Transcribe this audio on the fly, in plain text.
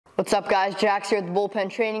What's up guys, Jax here at the Bullpen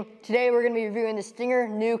Training. Today we're going to be reviewing the Stinger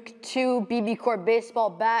Nuke 2 BBCOR baseball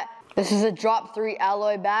bat. This is a drop 3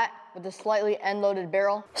 alloy bat with a slightly end-loaded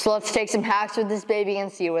barrel. So let's take some hacks with this baby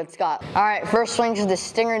and see what it's got. Alright, first swing is the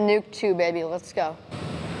Stinger Nuke 2 baby, let's go.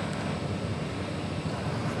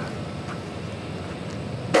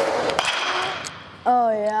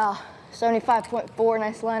 Oh yeah, 75.4,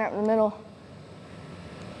 nice line up in the middle.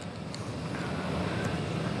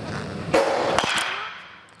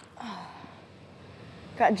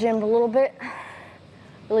 Got jammed a little bit.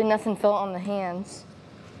 Really nothing felt on the hands.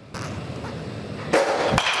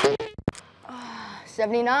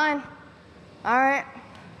 79. All right.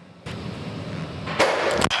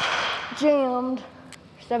 Jammed.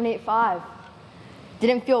 78.5.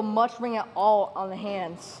 Didn't feel much ring at all on the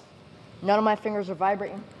hands. None of my fingers are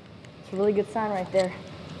vibrating. It's a really good sign right there.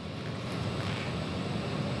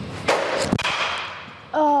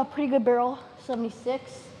 Pretty good barrel.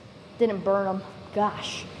 76. Didn't burn them.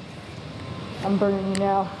 Gosh, I'm burning you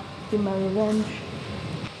now. Get my revenge.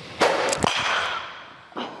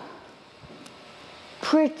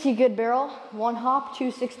 Pretty good barrel. One hop,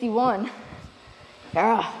 261.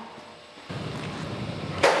 Yeah.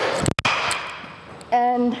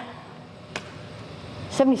 And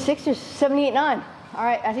 76 or 78.9. All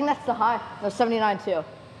right, I think that's the high. No, 79 too.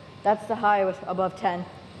 That's the high with above 10.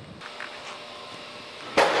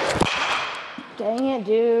 Dang it,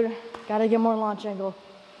 dude. Gotta get more launch angle.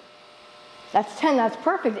 That's 10, that's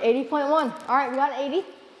perfect, 80.1. All right, we got 80.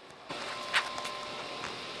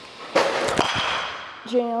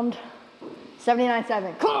 Jammed.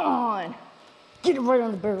 79.7, come on. Get it right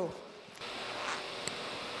on the barrel.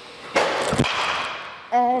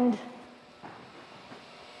 And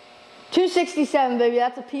 267, baby,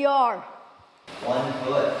 that's a PR. 1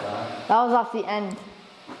 foot, huh? That was off the end.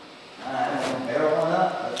 All right, barrel one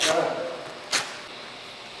up, let's go.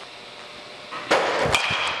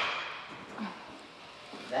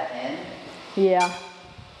 That end? Yeah. I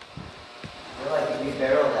feel like if you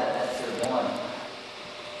barrel that, that's your one.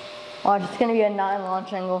 Watch, it's gonna be a 9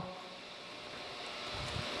 launch angle.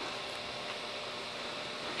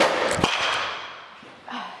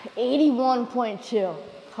 $81.2.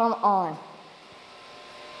 Come on.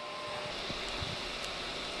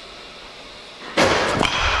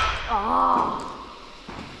 Ah.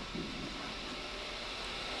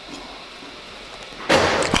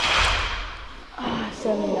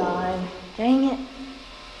 79. Dang it.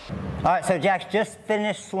 All right, so Jax just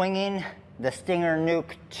finished swinging the Stinger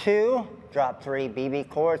Nuke 2, drop 3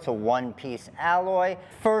 BBCOR. It's a 1-piece alloy.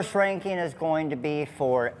 First ranking is going to be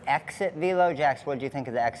for exit velo. Jax, what do you think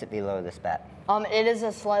of the exit velo of this bat? It is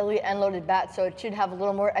a slightly end-loaded bat, so it should have a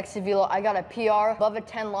little more exit velo. I got a PR above a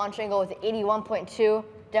 10 launch angle with 81.2.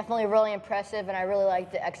 Definitely really impressive, and I really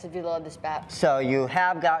like the exit velo of this bat. So you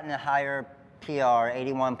have gotten a higher PR,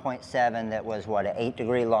 81.7, that was what, an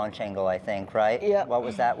 8-degree launch angle, I think, right? Yep. What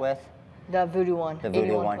was that with? The Voodoo one, The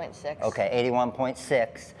Voodoo 81.6. one. Okay,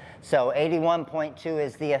 81.6. So 81.2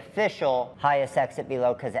 is the official highest exit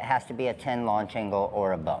velo because it has to be a 10 launch angle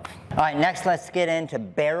or above. All right, next let's get into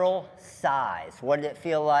barrel size. What did it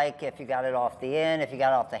feel like if you got it off the end, if you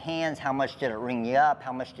got it off the hands? How much did it ring you up?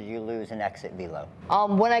 How much did you lose in exit velo?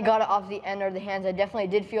 When I got it off the end or the hands, I definitely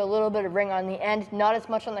did feel a little bit of ring on the end, not as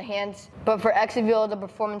much on the hands. But for exit velo, the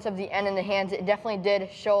performance of the end and the hands, it definitely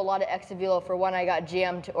did show a lot of exit velo for when I got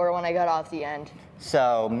jammed or when I got off the end.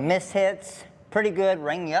 So miss hits, pretty good,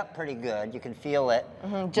 ring you up pretty good. You can feel it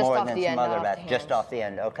just more off than the some end, other not off bats. the Just hands. off the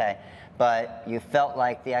end, okay. But you felt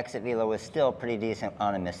like the exit velo was still pretty decent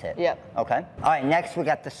on a miss hit. Yep. Okay. All right, next we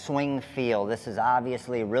got the swing feel. This is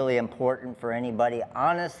obviously really important for anybody.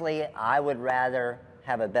 Honestly, I would rather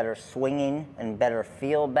have a better swinging and better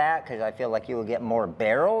feel bat because I feel like you will get more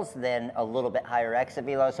barrels than a little bit higher exit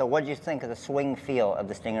velo. So what did you think of the swing feel of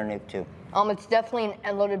the Stinger Nuke 2? It's definitely an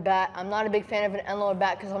end-loaded bat. I'm not a big fan of an end-loaded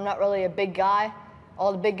bat because I'm not really a big guy.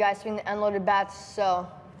 All the big guys swing the end-loaded bats, so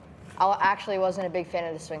I actually wasn't a big fan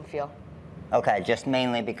of the swing feel. Okay, just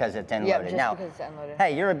mainly because it's end-loaded. Yeah, just now, because it's end-loaded.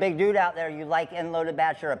 Hey, you're a big dude out there. You like end-loaded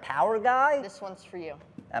bats. You're a power guy. This one's for you.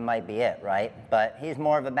 That might be it, right? But he's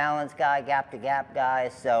more of a balance guy, gap-to-gap guy,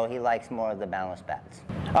 so he likes more of the balanced bats.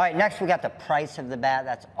 All right, next we got the price of the bat.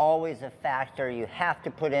 That's always a factor you have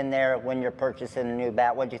to put in there when you're purchasing a new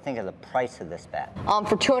bat. What do you think of the price of this bat?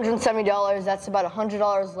 For $270, that's about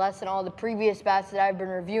 $100 less than all the previous bats that I've been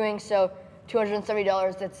reviewing, so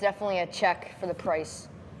 $270, that's definitely a check for the price.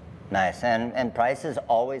 Nice, and price is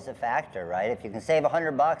always a factor, right? If you can save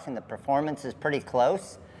 $100 and the performance is pretty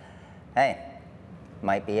close, hey,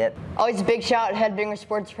 might be it. Always a big shout out to Headbanger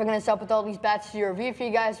Sports for hooking us up with all these bats to do a review for you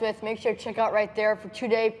guys with. Make sure to check out right there for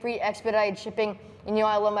 2-day free expedited shipping And you know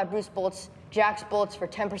I love my boost bolts. Jack's Bolts for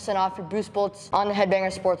 10% off your boost bolts on the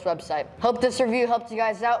Headbanger Sports website. Hope this review helped you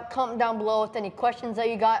guys out. Comment down below with any questions that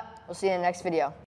you got. We'll see you in the next video.